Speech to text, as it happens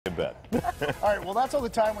bet. All right, well, that's all the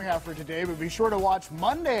time we have for today, but be sure to watch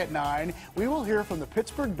Monday at 9. We will hear from the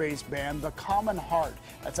Pittsburgh-based band The Common Heart.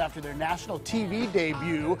 That's after their national TV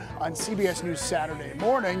debut on CBS News Saturday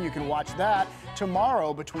morning. You can watch that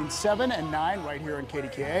tomorrow between 7 and 9 right here on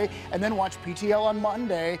KDKA, and then watch PTL on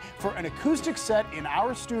Monday for an acoustic set in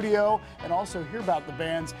our studio, and also hear about the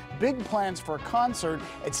band's big plans for a concert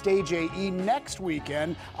at Stage AE next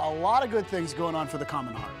weekend. A lot of good things going on for The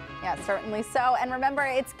Common Heart. Yeah, certainly so. And remember,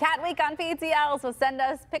 it's Cat Week on PTL, so send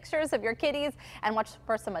us pictures of your kitties and watch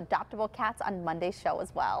for some adoptable cats on Monday's show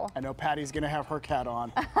as well. I know Patty's going to have her cat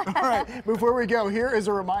on. All right, before we go, here is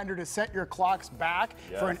a reminder to set your clocks back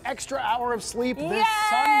for an extra hour of sleep this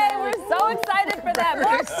Sunday. We're so excited for that.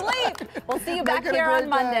 More sleep. We'll see you back here on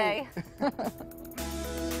Monday.